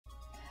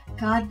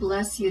God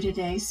bless you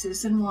today,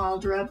 Susan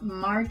Waldrop,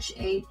 March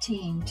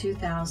 18,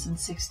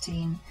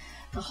 2016.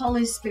 The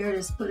Holy Spirit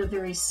has put a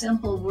very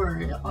simple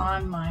word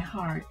on my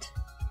heart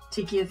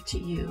to give to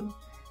you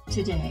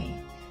today.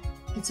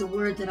 It's a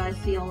word that I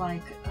feel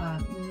like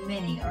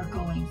many are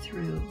going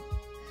through,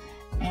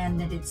 and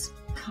that it's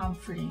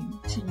comforting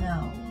to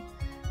know.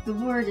 The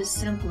word is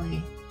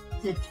simply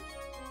that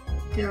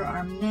there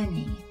are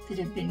many that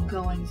have been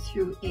going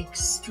through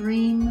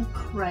extreme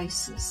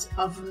crisis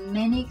of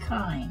many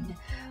kind.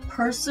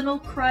 Personal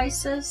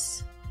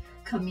crisis,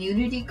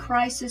 community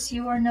crisis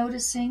you are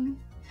noticing,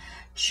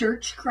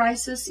 church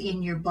crisis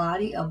in your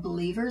body of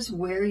believers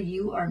where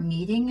you are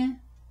meeting,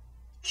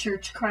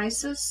 church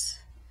crisis,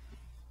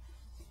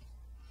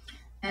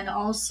 and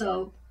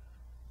also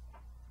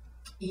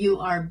you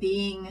are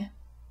being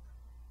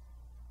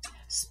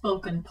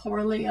spoken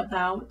poorly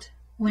about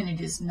when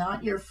it is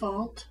not your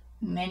fault,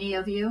 many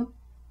of you,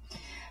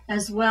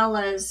 as well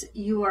as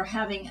you are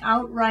having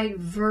outright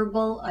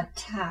verbal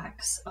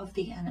attacks of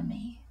the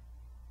enemy,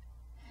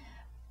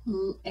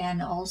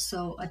 and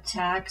also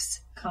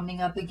attacks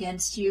coming up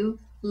against you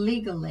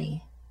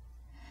legally.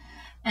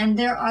 And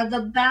there are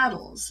the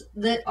battles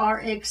that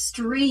are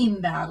extreme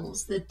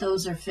battles that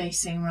those are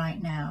facing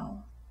right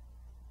now.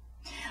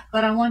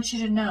 But I want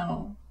you to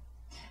know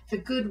the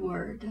good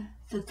word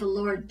that the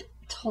Lord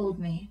told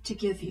me to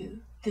give you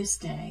this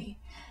day,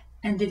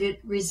 and that it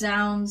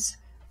resounds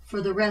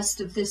for the rest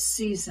of this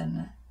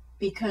season,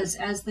 because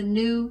as the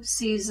new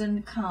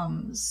season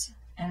comes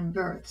and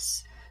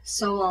births,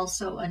 so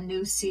also a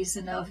new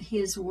season of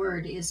His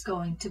word is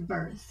going to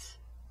birth.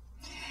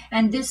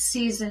 And this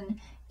season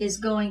is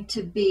going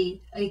to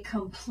be a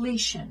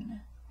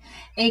completion,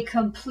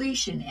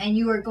 and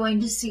you are going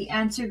to see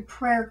answered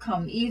prayer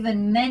come.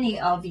 Even many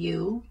of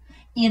you,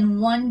 in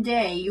one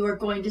day, you are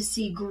going to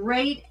see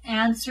great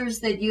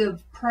answers that you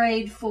have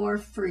prayed for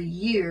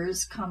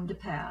years come to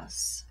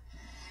pass.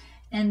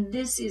 And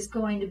this is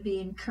going to be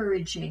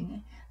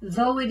encouraging,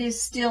 though it is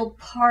still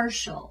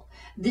partial.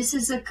 This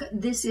is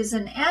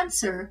an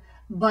answer,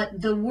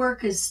 but the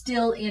work is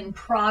still in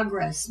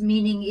progress,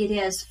 meaning it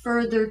has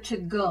further to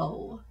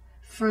go,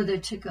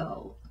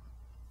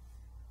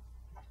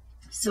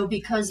 So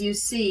because you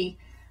see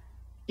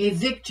a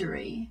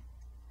victory,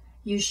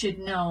 you should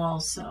know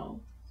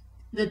also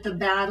that the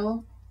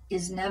battle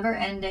is never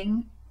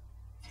ending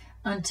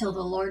until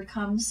the Lord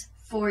comes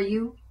for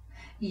you.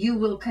 You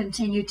will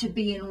continue to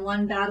be in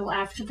one battle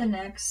after the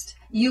next.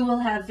 You will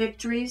have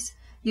victories.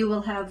 You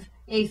will have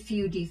a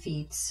few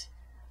defeats.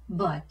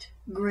 But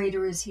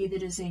greater is He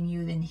that is in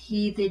you than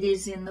he that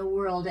is in the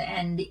world.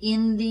 And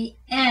in the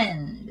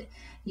end,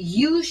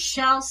 you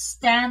shall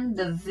stand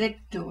the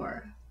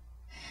victor.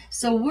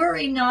 So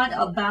worry not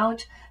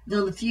about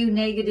the few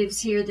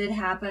negatives here that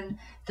happen,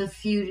 the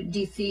few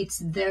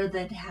defeats there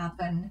that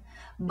happen,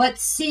 but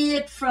see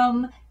it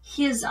from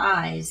His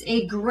eyes,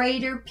 a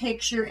greater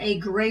picture, a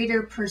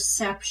greater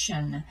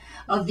perception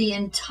of the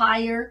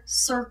entire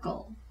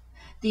circle,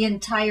 the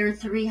entire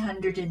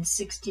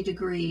 360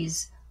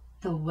 degrees,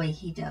 the way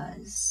He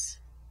does.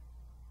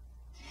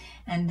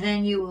 And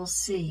then you will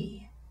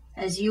see,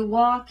 as you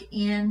walk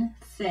in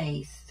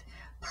faith,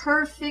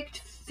 perfect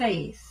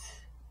faith,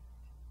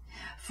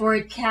 for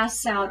it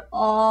casts out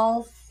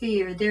all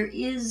fear. There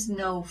is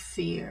no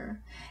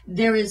fear.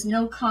 There is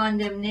no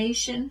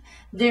condemnation.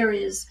 There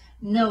is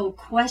no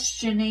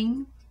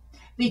questioning,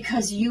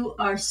 because you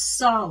are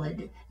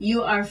solid.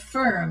 You are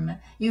firm.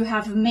 You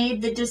have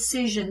made the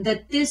decision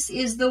that this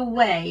is the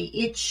way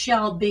it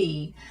shall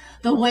be.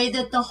 The way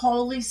that the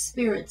Holy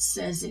Spirit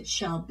says it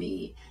shall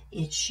be.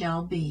 It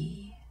shall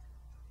be.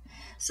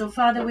 So,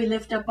 Father, we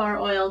lift up our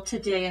oil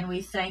today, and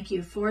we thank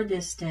You for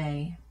this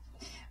day.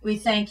 We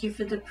thank You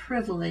for the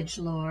privilege,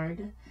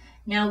 Lord.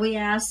 Now we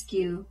ask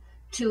You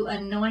to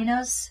anoint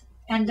us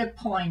and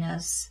appoint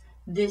us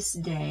this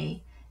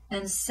day,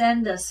 and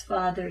send us,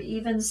 Father,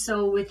 even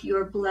so with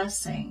Your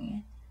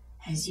blessing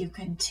as You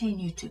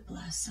continue to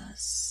bless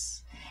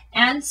us.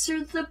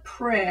 Answer the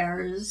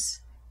prayers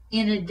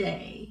in a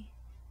day,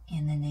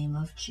 in the name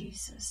of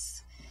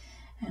Jesus.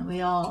 And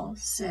we all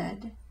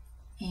said,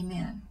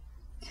 Amen.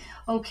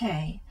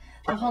 Okay.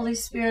 The Holy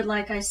Spirit,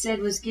 like I said,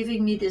 was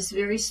giving me this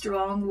very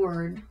strong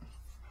word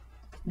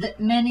that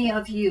many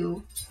of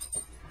you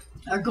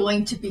are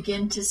going to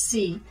begin to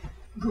see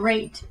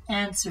great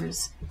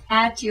answers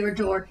at your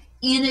door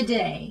in a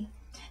day.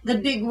 The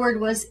big word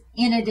was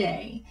in a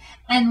day.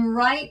 And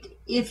right,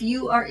 if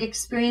you are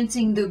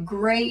experiencing the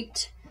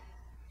great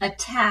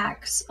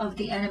attacks of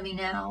the enemy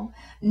now,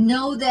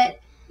 know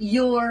that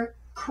you're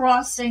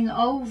crossing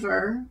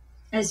over.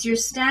 As you're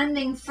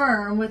standing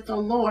firm with the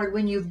Lord,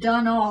 when you've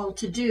done all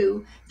to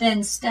do,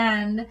 then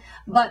stand.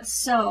 But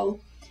so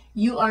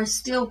you are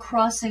still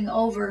crossing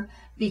over,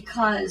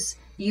 because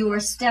you are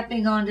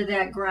stepping onto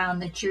that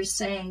ground that you're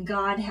saying,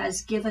 God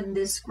has given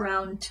this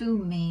ground to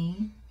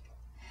me,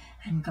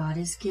 and God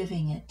is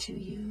giving it to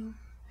you,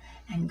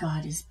 and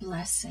God is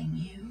blessing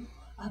you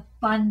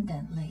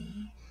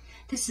abundantly.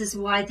 This is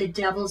why the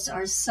devils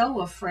are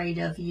so afraid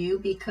of you,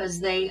 because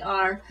they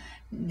are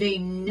They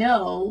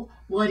know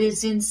what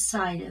is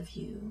inside of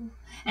you,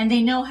 and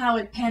they know how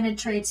it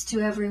penetrates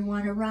to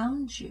everyone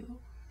around you.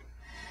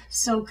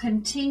 So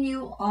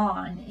continue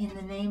on in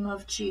the name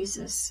of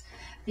Jesus,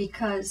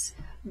 because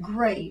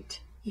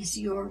great is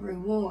your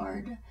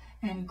reward,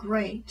 and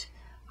great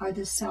are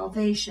the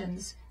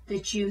salvations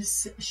that you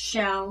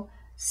shall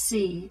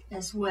see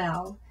as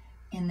well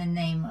in the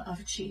name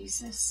of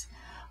Jesus.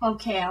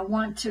 Okay, I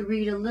want to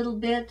read a little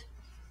bit.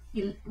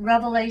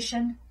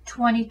 Revelation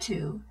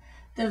 22,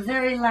 the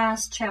very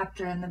last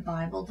chapter in the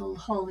Bible, the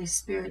Holy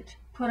Spirit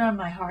put on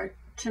my heart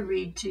to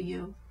read to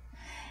you.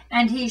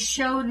 And he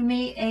showed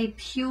me a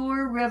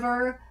pure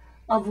river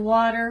of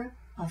water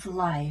of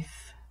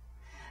life,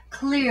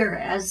 clear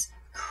as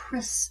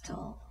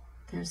crystal,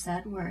 there's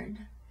that word,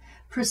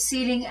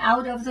 proceeding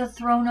out of the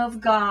throne of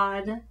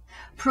God,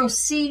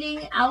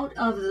 proceeding out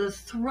of the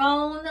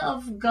throne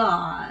of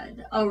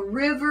God, a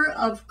river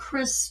of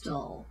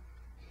crystal,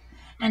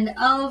 and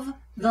of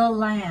the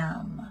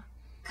Lamb,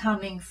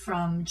 coming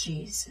from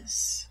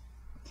Jesus.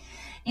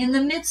 In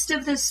the midst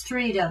of the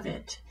street of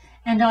it,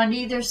 and on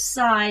either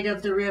side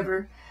of the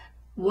river,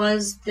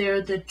 was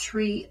there the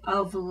tree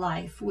of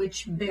life,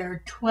 which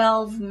bare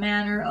 12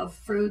 manner of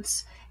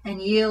fruits,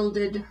 and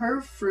yielded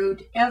her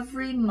fruit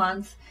every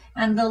month,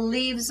 and the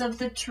leaves of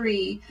the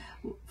tree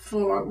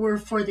were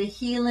for the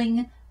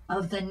healing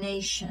of the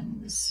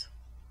nations.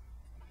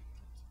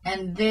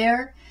 And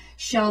there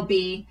shall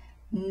be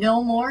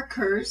no more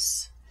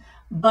curse,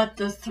 but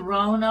the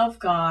throne of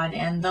God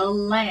and the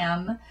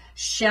Lamb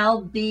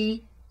shall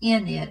be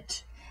in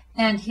it,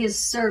 and his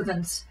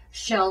servants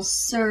shall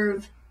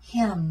serve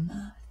him.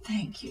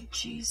 Thank you,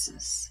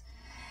 Jesus.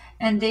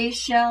 And they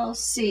shall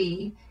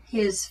see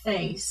his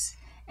face,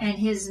 and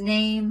his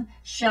name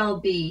shall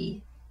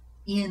be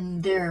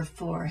in their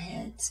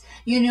foreheads.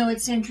 You know,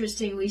 it's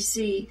interesting. We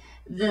see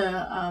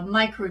the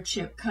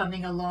microchip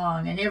coming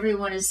along, and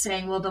everyone is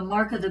saying, well, the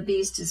mark of the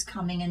beast is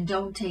coming, and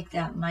don't take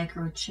that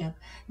microchip.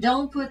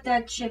 Don't put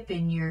that chip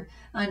in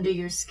under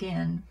your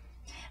skin.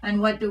 And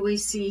what do we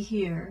see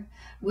here?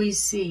 We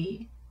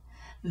see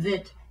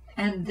that,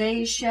 and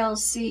they shall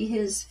see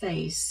his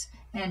face,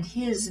 and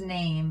his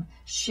name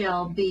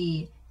shall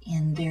be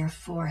in their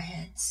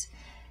foreheads.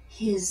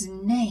 His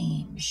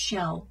name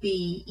shall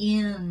be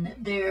in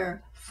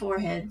their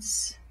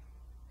foreheads.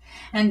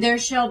 And there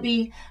shall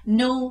be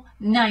no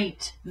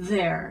night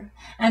there,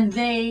 and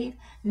they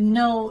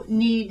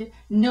need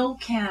no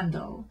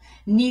candle,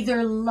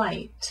 neither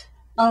light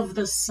of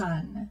the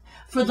sun.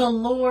 For the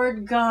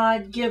Lord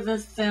God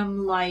giveth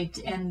them light,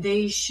 and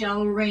they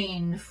shall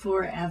reign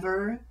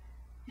forever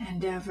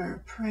and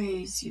ever.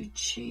 Praise you,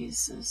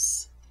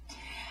 Jesus.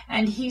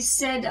 And he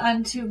said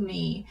unto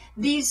me,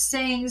 these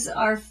sayings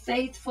are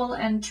faithful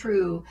and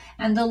true,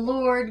 and the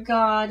Lord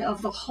God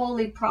of the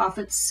holy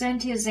prophets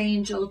sent his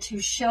angel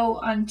to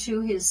show unto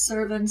his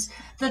servants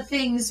the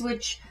things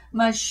which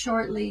must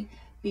shortly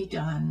be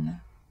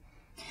done.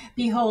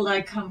 Behold,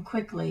 I come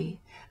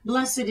quickly.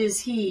 Blessed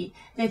is he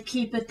that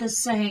keepeth the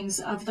sayings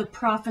of the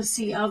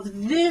prophecy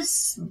of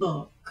this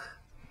book.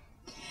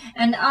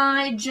 And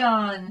I,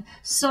 John,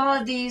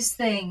 saw these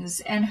things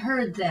and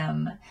heard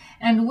them.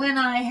 And when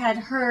I had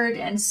heard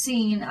and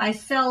seen, I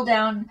fell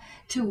down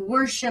to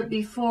worship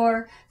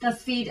before the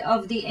feet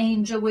of the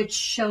angel which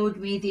showed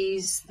me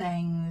these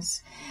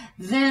things.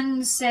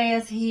 Then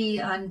saith he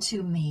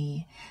unto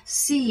me,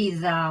 see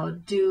thou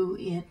do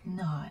it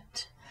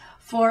not.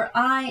 For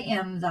I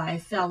am thy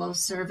fellow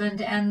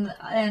servant,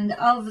 and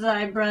of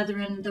thy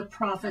brethren the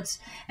prophets,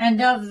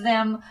 and of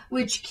them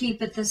which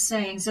keepeth the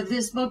sayings of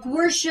this book.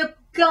 Worship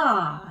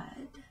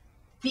God.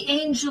 The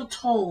angel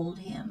told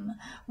him,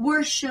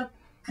 worship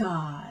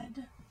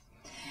God.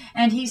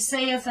 And he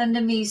saith unto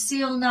me,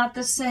 seal not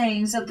the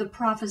sayings of the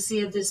prophecy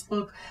of this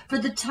book, for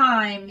the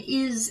time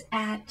is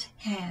at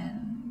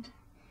hand.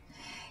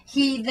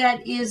 He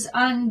that is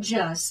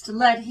unjust,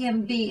 let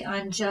him be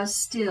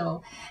unjust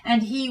still.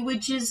 And he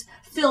which is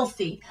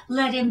filthy,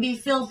 let him be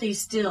filthy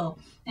still.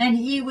 And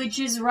he which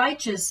is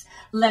righteous,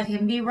 let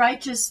him be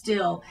righteous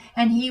still.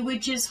 And he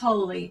which is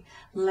holy,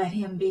 let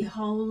him be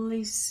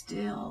holy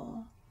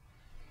still.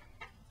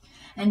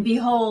 And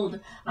behold,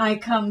 I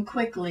come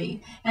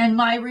quickly, and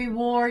my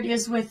reward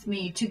is with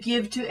me, to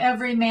give to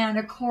every man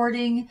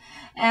according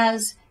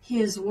as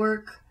his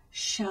work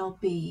shall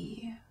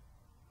be.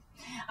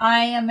 I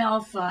am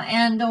Alpha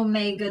and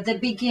Omega, the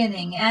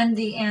beginning and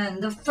the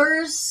end, the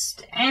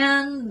first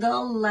and the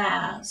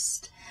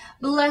last.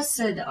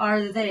 Blessed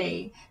are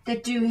they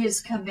that do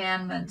his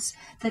commandments,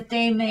 that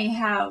they may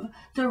have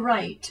the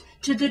right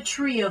to the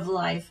tree of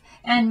life,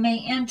 and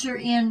may enter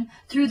in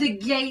through the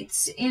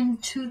gates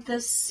into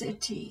the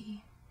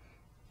city.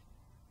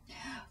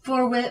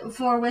 For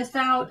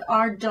without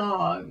are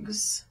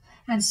dogs,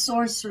 and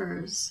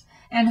sorcerers,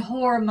 and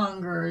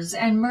whoremongers,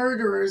 and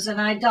murderers, and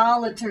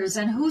idolaters,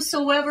 and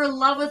whosoever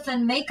loveth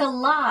and make a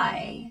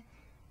lie.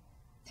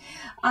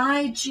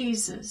 I,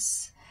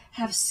 Jesus,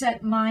 have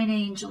set mine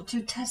angel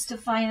to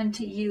testify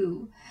unto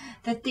you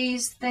that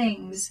these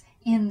things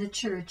in the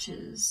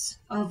churches,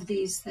 of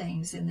these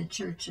things in the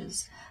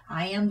churches.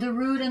 I am the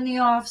root and the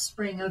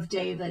offspring of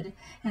David,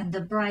 and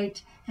the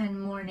bright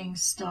and morning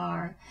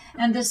star.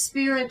 And the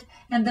Spirit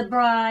and the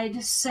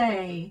bride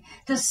say,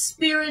 the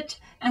Spirit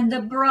and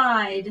the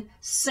bride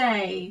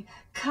say,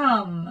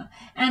 come.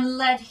 And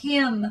let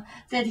him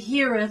that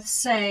heareth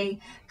say,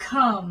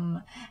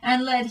 come.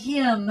 And let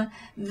him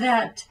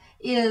that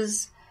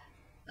is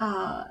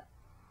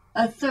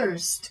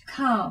athirst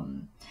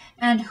come.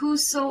 And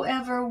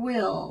whosoever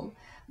will,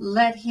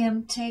 let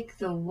him take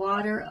the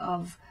water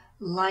of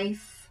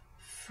life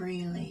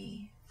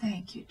freely.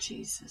 Thank you,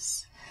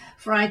 Jesus.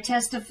 For I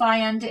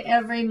testify unto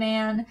every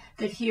man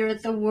that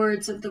heareth the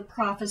words of the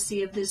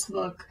prophecy of this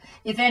book.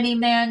 If any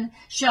man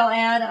shall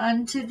add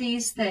unto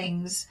these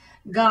things,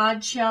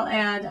 God shall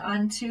add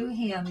unto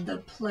him the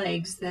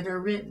plagues that are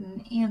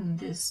written in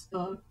this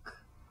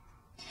book.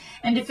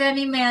 And if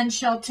any man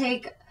shall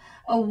take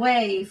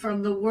away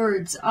from the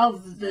words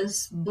of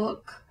this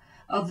book,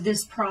 of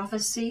this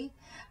prophecy,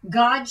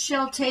 God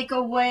shall take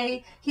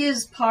away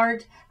his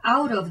part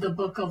out of the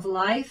book of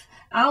life,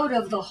 out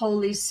of the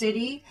holy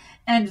city,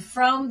 and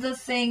from the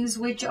things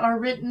which are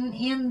written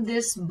in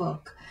this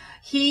book.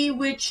 He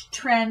which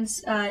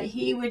testifieth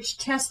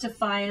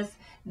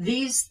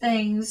these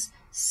things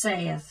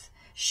saith,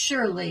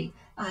 surely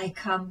I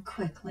come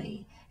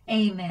quickly.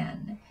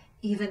 Amen.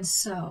 Even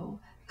so,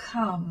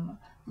 come,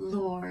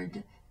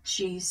 Lord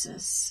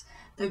Jesus.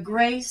 The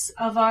grace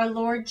of our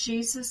Lord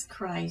Jesus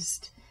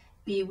Christ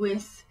be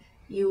with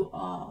you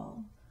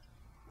all.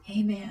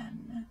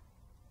 Amen.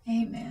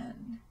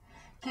 Amen.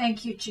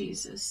 Thank you,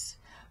 Jesus.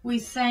 We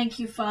thank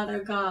you,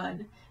 Father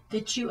God,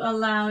 that you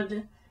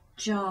allowed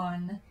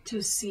John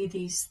to see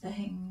these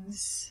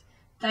things.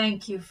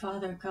 Thank you,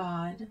 Father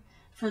God,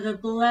 for the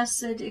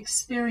blessed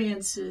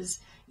experiences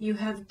you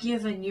have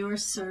given your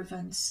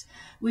servants.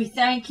 We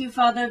thank you,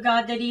 Father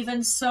God, that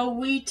even so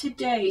we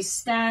today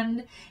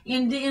stand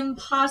in the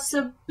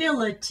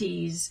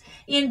impossibilities,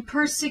 in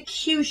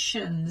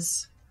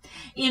persecutions,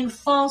 in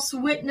false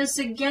witness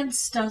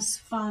against us,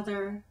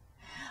 Father.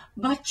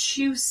 But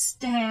you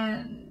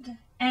stand,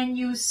 and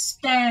you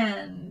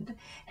stand,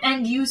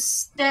 and you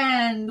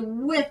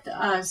stand with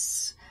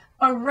us,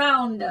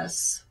 around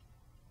us.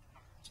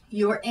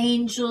 Your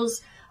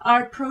angels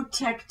are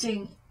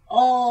protecting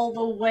all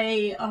the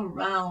way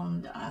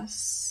around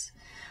us.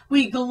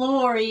 We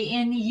glory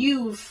in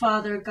you,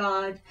 Father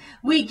God.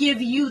 We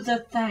give you the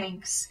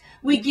thanks.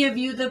 We give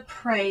you the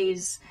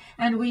praise.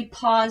 And we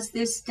pause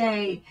this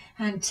day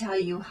and tell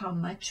you how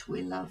much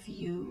we love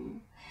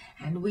you.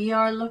 And we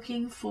are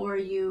looking for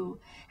you.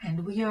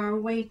 And we are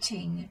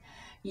waiting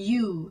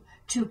you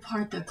to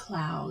part the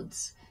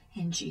clouds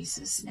in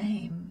Jesus'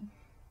 name.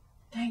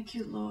 Thank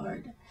you,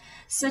 Lord.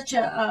 Such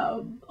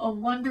a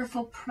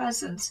wonderful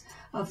presence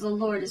of the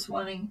Lord is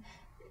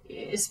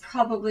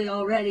probably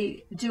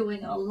already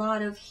doing a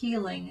lot of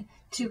healing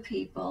to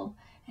people.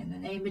 In the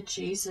name of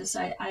Jesus,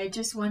 I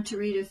just want to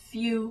read a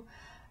few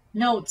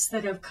notes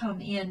that have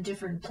come in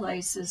different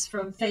places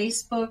from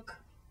Facebook,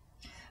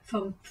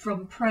 from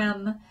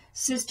Prem.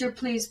 Sister,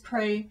 please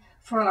pray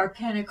for our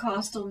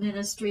Pentecostal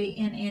ministry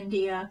in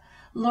India.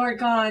 Lord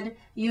God,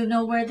 you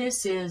know where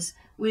this is.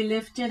 We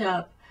lift it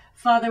up.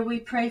 Father, we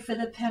pray for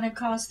the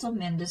Pentecostal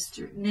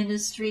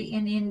ministry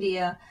in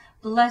India.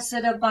 Bless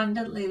it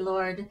abundantly,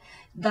 Lord.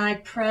 Thy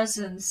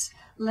presence,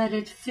 let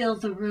it fill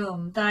the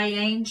room. Thy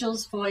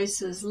angels'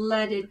 voices,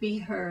 let it be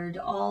heard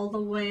all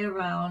the way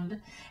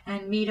around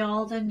and meet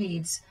all the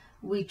needs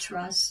we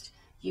trust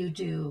you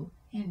do.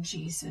 In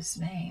Jesus'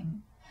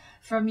 name.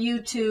 From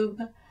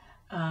YouTube,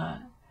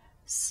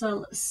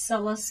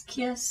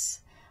 Kiss.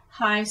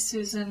 Hi,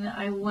 Susan.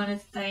 I want to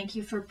thank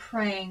you for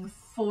praying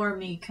for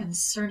me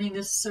concerning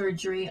the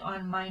surgery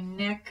on my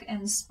neck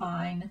and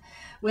spine.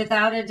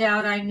 Without a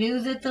doubt, I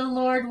knew that the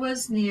Lord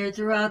was near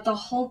throughout the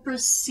whole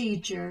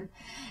procedure.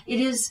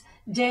 It is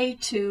day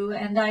 2,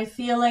 and I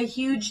feel a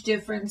huge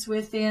difference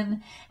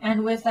within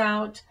and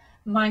without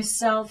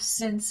myself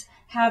since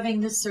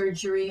having the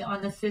surgery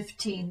on the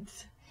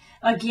 15th.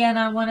 Again,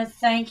 I want to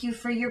thank you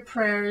for your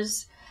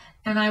prayers,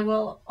 and I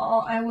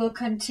will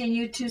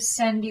continue to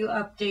send you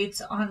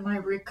updates on my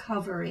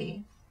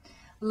recovery.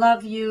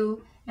 Love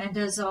you, and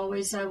as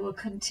always, I will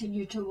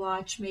continue to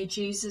watch. May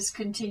Jesus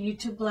continue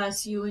to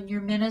bless you in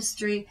your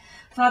ministry.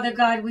 Father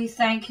God, we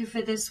thank you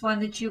for this one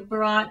that you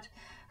brought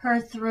her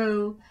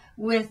through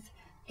with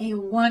a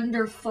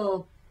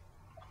wonderful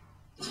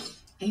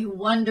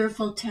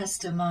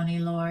testimony,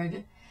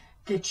 Lord,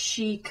 that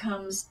she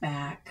comes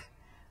back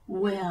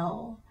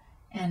well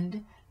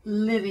and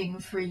living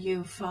for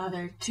you,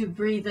 Father, to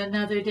breathe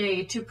another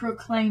day, to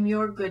proclaim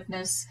your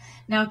goodness.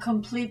 Now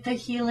complete the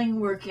healing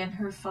work in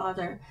her,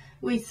 Father.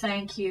 We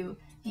thank you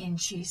in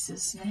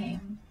Jesus'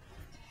 name.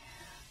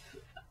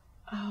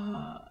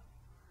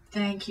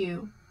 Thank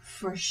you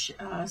for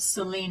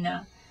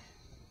Selena,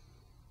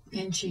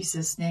 in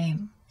Jesus'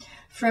 name.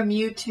 From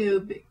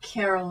YouTube,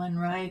 Carolyn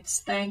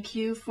writes, thank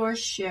you for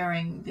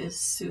sharing this,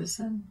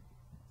 Susan.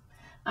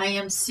 I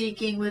am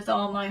seeking with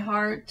all my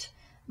heart,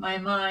 my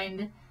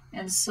mind,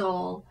 and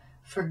soul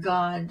for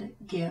God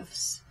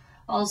gifts,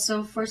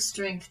 also for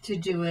strength to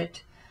do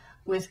it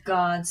with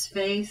God's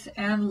faith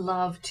and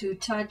love to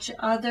touch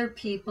other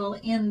people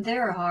in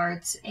their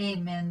hearts.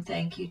 Amen.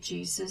 Thank you,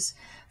 Jesus.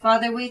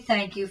 Father, we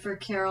thank you for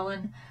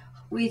Carolyn.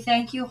 We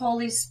thank you,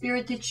 Holy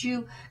Spirit, that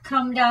you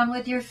come down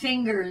with your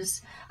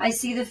fingers. I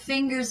see the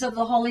fingers of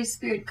the Holy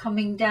Spirit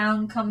coming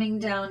down,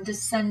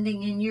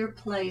 descending in your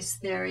place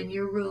there in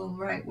your room,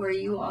 right where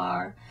you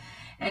are.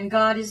 And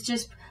God is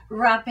just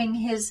wrapping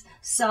his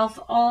self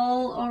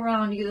all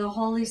around you. The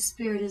Holy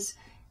Spirit is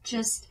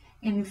just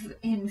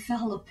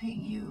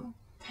enveloping you.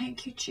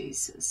 Thank you,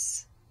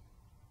 Jesus.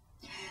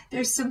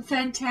 There's some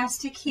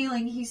fantastic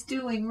healing he's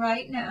doing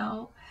right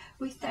now.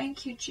 We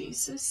thank you,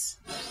 Jesus.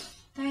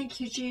 Thank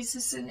you,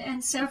 Jesus.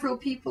 And several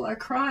people are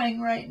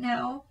crying right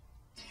now.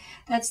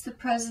 That's the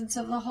presence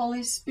of the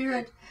Holy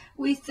Spirit.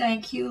 We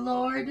thank you,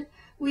 Lord.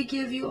 We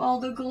give you all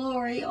the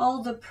glory,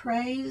 all the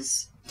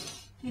praise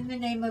in the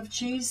name of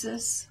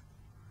Jesus.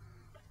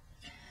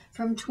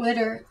 From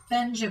Twitter,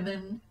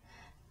 Benjamin.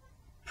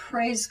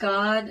 Praise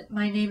God.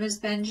 My name is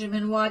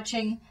Benjamin,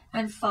 watching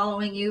and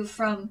following you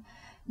from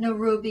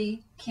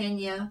Nairobi,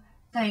 Kenya.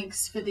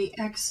 Thanks for the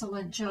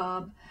excellent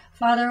job.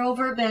 Father,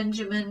 over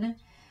Benjamin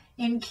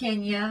in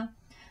Kenya,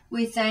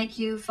 we thank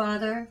you,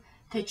 Father,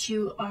 that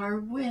you are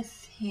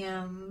with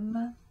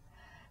him,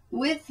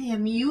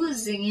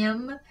 using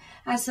him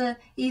as an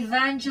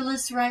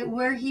evangelist right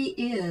where he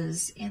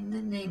is, in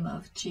the name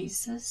of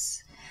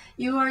Jesus.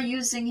 You are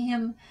using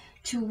him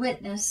to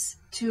witness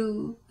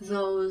to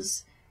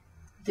those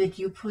that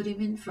you put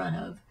him in front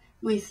of.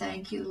 We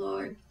thank you,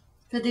 Lord,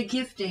 for the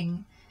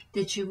gifting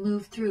that you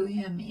move through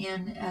him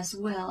in as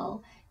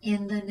well,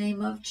 in the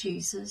name of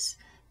Jesus.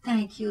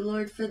 Thank you,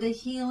 Lord, for the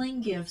healing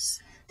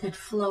gifts that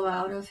flow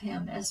out of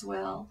him as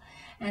well.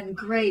 And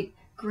great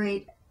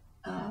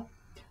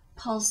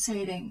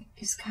pulsating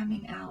is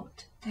coming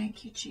out.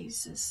 Thank you,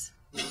 Jesus.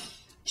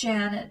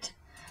 Janet,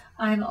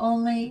 I'm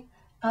only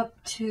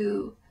up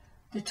to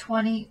the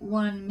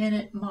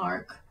 21-minute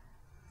mark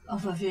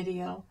of a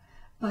video,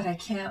 but I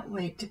can't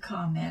wait to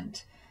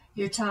comment.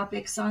 Your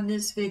topics on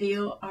this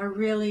video are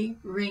really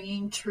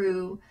ringing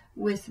true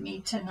with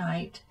me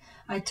tonight.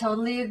 I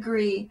totally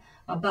agree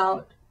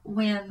about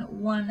when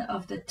one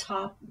of the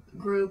top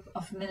group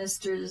of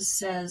ministers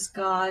says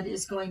God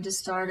is going to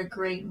start a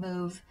great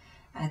move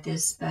at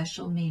this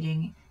special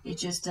meeting. It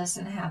just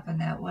doesn't happen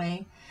that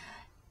way.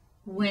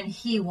 When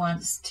he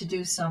wants to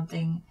do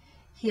something,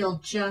 he'll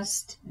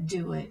just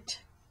do it.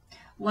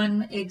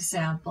 One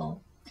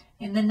example.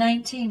 In the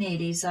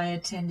 1980s, I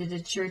attended a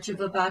church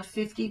of about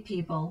 50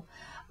 people.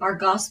 Our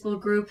gospel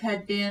group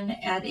had been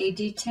at a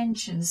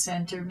detention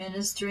center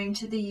ministering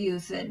to the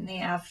youth in the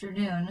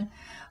afternoon.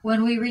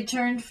 When we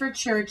returned for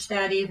church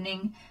that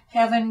evening,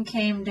 heaven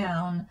came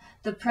down.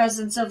 The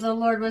presence of the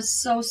Lord was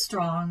so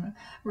strong.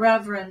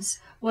 Reverence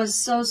was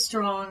so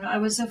strong. I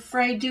was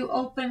afraid to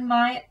open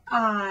my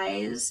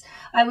eyes.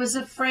 I was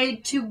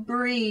afraid to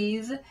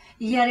breathe,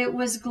 yet it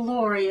was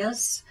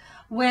glorious.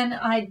 When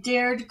I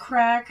dared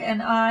crack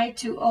an eye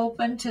to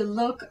open to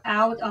look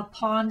out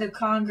upon the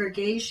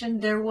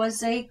congregation, there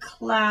was a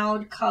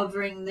cloud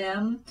covering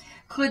them.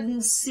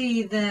 Couldn't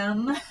see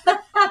them.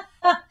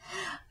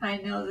 I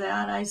know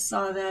that. I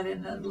saw that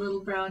in the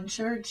little brown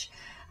church.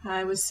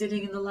 I was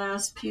sitting in the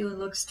last pew and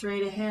looked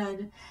straight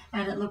ahead,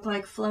 and it looked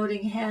like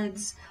floating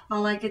heads.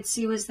 All I could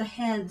see was the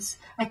heads.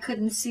 I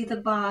couldn't see the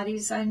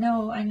bodies. I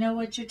know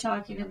what you're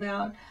talking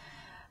about.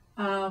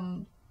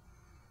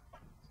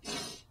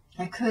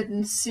 I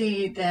couldn't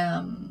see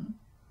them.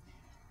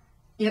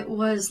 It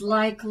was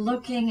like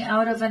looking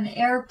out of an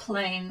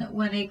airplane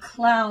when a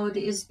cloud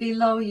is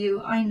below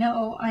you. I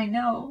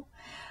know.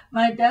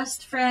 My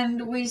best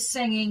friend, we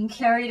singing,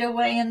 carried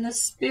away in the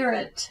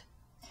spirit.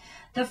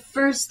 The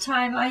first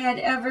time I had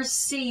ever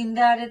seen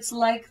that, it's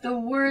like the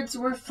words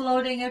were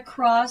floating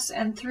across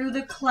and through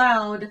the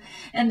cloud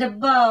and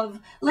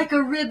above, like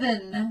a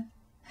ribbon.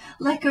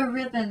 Like a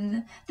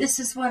ribbon. This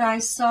is what I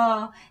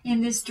saw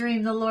in this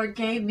dream the Lord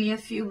gave me a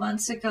few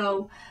months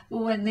ago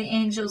when the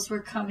angels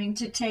were coming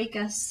to take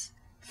us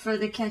for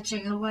the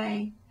catching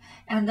away.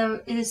 And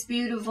it is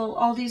beautiful.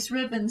 All these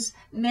ribbons,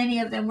 many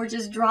of them were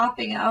just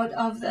dropping out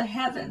of the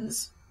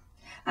heavens.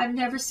 I've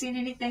never seen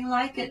anything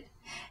like it.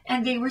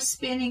 And they were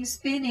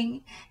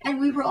spinning, and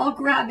we were all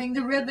grabbing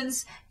the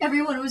ribbons.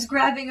 Everyone was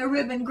grabbing a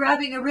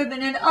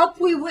ribbon, and up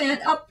we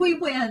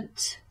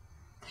went.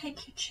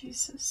 Thank you,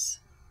 Jesus.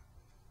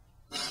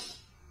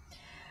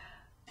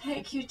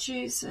 Thank you,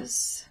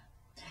 Jesus.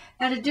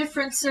 At a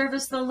different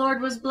service, the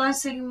Lord was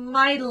blessing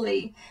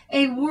mightily.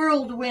 A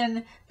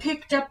whirlwind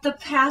picked up the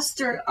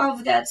pastor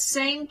of that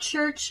same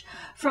church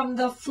from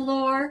the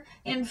floor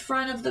in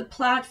front of the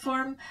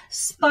platform,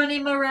 spun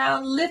him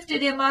around,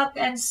 lifted him up,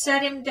 and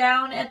set him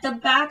down at the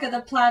back of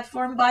the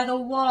platform by the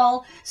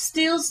wall,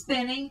 still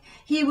spinning.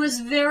 He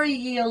was very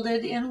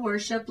yielded in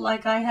worship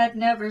like I had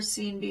never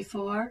seen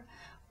before.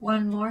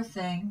 One more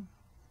thing.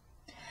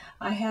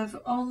 I have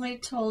only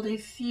told a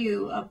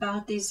few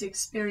about these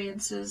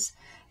experiences.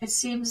 It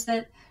seems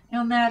that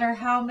no matter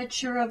how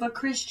mature of a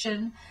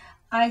Christian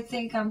I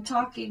think I'm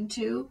talking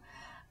to,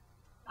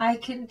 I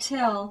can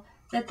tell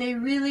that they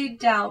really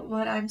doubt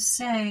what I'm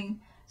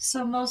saying,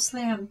 so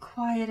mostly I'm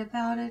quiet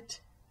about it.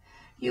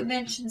 You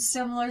mentioned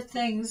similar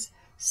things,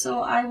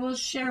 so I will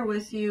share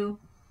with you.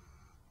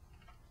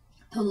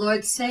 The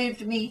Lord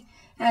saved me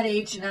at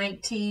age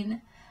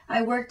 19.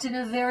 I worked in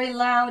a very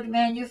loud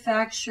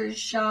manufacturer's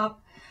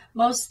shop.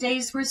 Most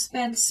days were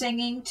spent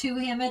singing to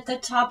Him at the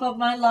top of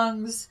my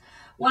lungs.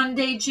 One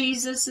day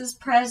Jesus'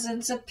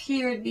 presence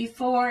appeared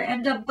before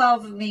and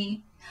above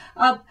me.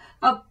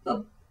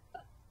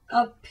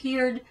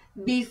 Appeared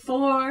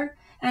before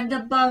and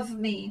above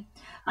me.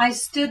 I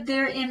stood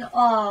there in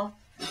awe.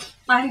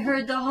 I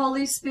heard the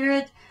Holy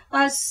Spirit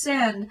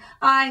ascend.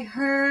 I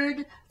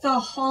heard the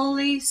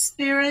Holy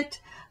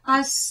Spirit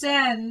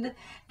ascend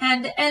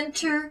and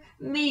enter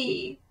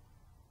me.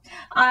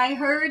 I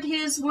heard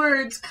His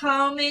words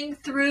coming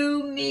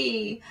through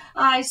me.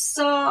 I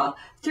saw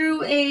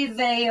through a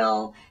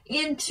veil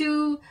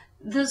into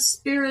the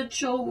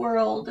spiritual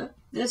world,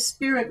 the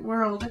spirit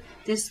world.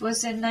 This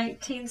was in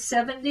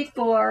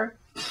 1974.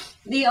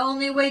 The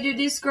only way to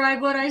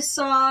describe what I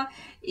saw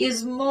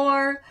is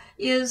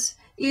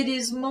it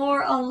is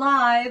more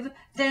alive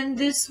than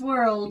this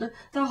world.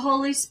 The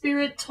Holy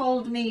Spirit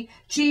told me,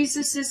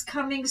 Jesus is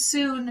coming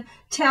soon.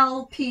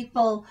 Tell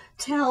people,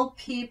 tell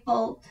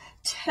people,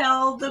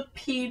 tell the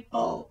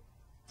people.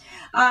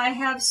 I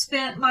have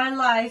spent my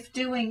life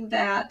doing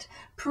that.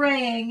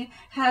 Praying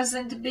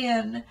hasn't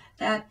been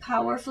that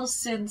powerful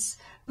since,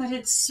 but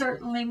it's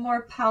certainly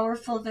more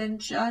powerful than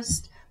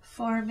just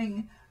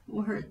forming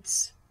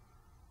words.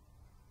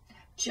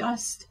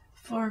 Just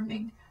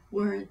forming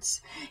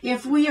words.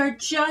 If we are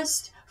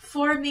just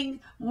forming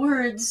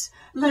words,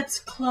 let's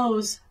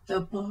close the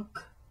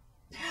book.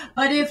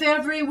 But if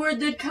every word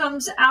that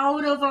comes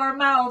out of our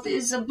mouth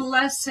is a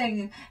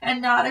blessing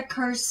and not a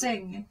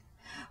cursing,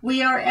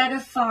 we are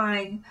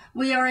edifying,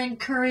 we are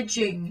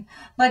encouraging,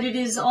 but it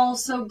is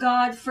also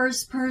God,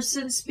 first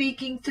person,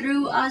 speaking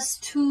through us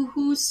to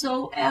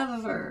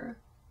whosoever.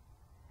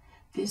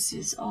 This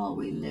is all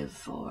we live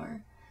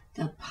for.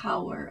 The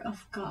power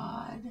of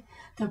God,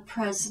 the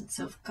presence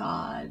of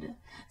God,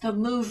 the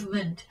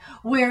movement.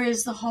 Where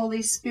is the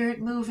Holy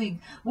Spirit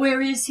moving? Where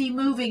is He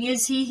moving?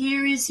 Is He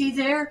here? Is He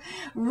there?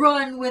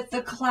 Run with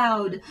the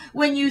cloud.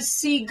 When you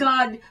see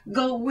God,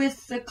 go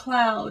with the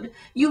cloud.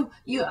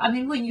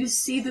 When you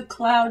see the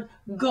cloud,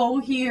 go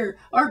here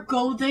or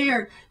go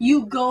there.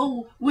 You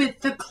go with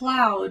the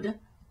cloud.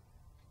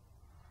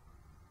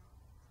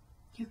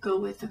 You go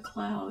with the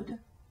cloud.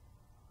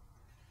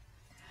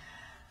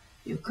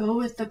 You go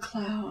with the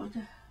cloud.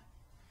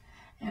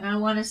 And I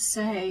want to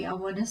say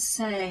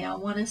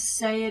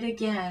it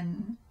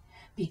again,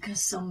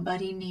 because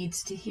somebody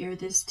needs to hear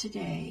this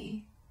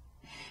today.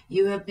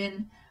 You have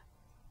been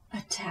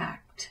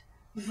attacked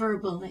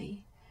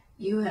verbally.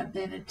 You have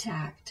been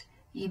attacked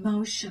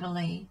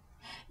emotionally.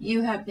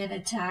 You have been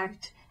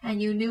attacked,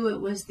 and you knew it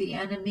was the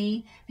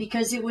enemy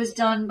because it was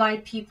done by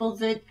people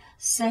that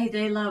say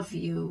they love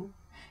you.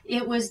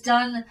 It was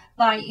done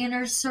by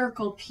inner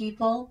circle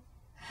people.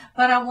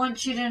 But I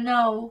want you to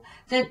know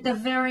that the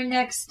very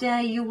next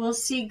day you will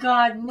see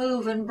God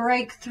move and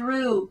break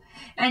through,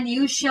 and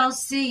you shall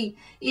see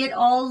it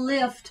all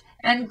lift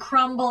and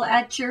crumble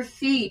at your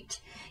feet.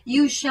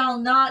 You shall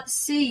not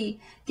see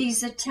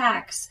these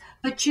attacks,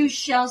 but you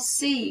shall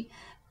see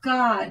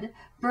God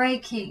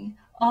breaking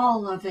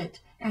all of it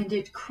and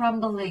it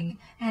crumbling,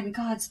 and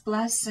God's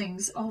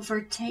blessings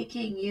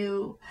overtaking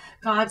you.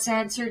 God's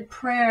answered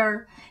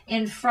prayer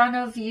in front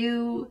of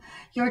you.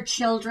 Your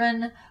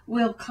children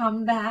will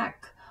come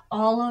back.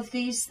 All of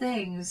these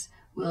things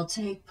will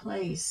take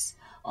place,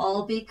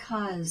 all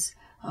because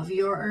of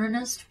your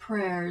earnest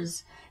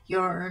prayers,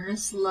 your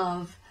earnest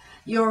love,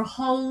 your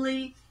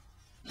holy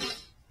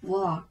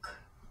walk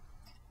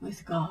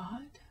with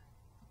God.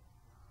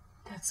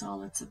 That's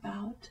all it's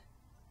about.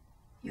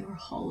 Your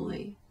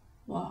holy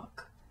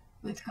walk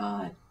with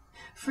God.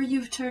 For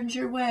you've turned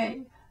your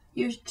way.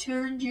 You've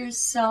turned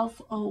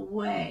yourself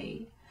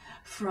away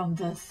from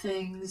the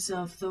things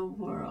of the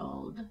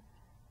world.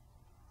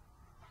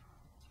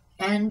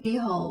 And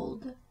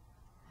behold,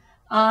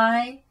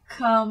 I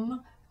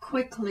come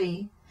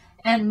quickly,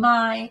 and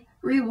my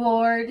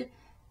reward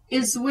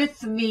is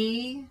with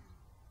me,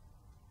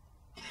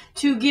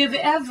 to give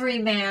every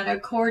man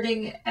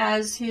according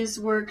as his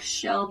work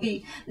shall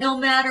be. No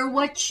matter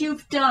what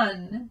you've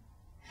done,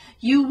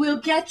 you will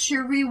get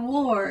your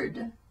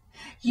reward.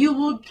 You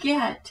will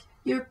get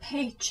your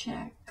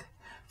paycheck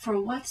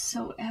for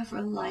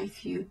whatsoever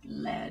life you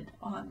led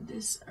on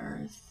this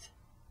earth.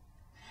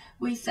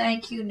 We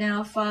thank you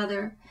now,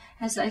 Father,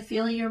 as I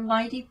feel your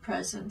mighty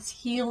presence,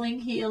 healing,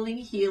 healing,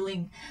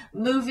 healing,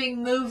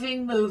 moving,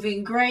 moving,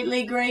 moving,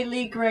 greatly,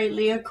 greatly,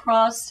 greatly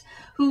across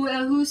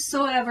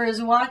whosoever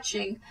is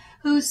watching,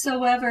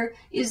 whosoever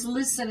is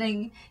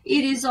listening.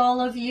 It is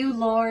all of you,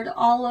 Lord,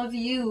 all of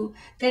you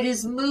that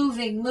is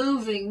moving,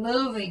 moving,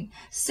 moving.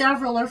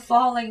 Several are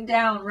falling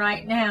down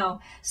right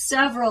now.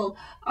 Several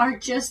are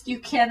just, you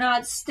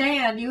cannot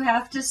stand. You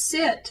have to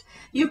sit.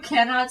 You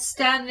cannot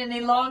stand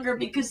any longer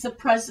because the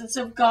presence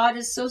of God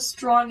is so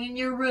strong in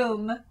your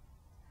room.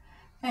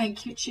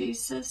 Thank you,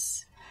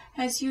 Jesus.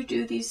 As you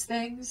do these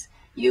things,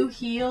 you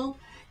heal,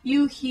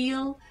 you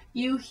heal,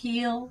 you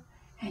heal,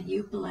 and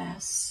you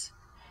bless,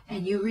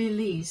 and you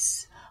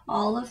release.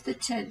 All of the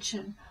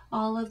tension,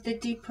 all of the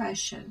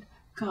depression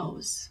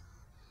goes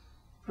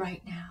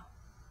right now.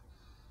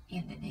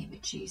 In the name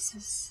of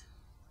Jesus.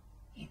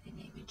 In the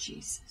name of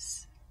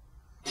Jesus.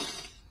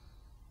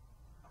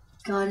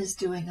 God is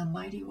doing a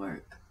mighty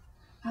work.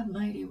 A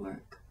mighty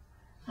work.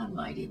 A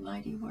mighty,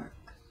 mighty work.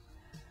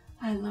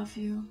 I love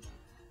you.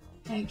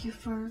 Thank you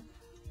for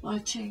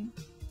watching.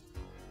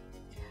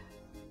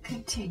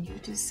 Continue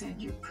to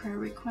send your prayer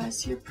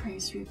requests, your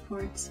praise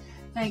reports.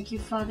 Thank you,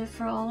 Father,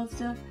 for all of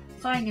the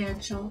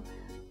financial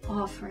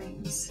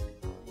offerings.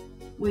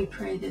 We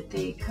pray that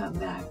they come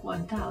back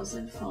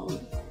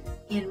 1,000-fold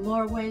in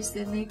more ways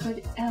than they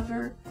could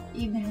ever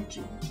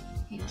imagine.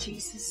 In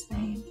Jesus'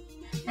 name.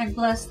 And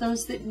bless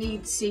those that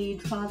need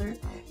seed, Father.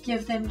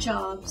 Give them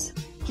jobs.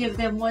 Give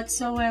them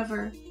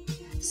whatsoever,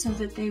 so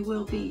that they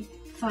will be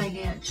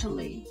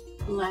financially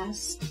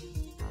blessed,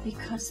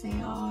 because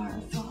they are,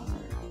 Father.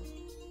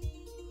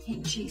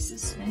 In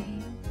Jesus'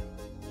 name,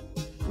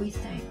 we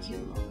thank you,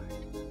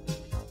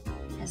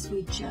 Lord, as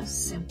we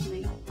just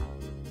simply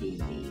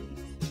believe.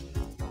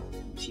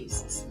 In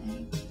Jesus'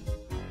 name.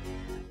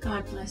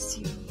 God bless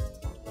you.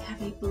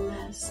 Have a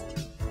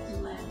blessed,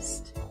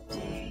 blessed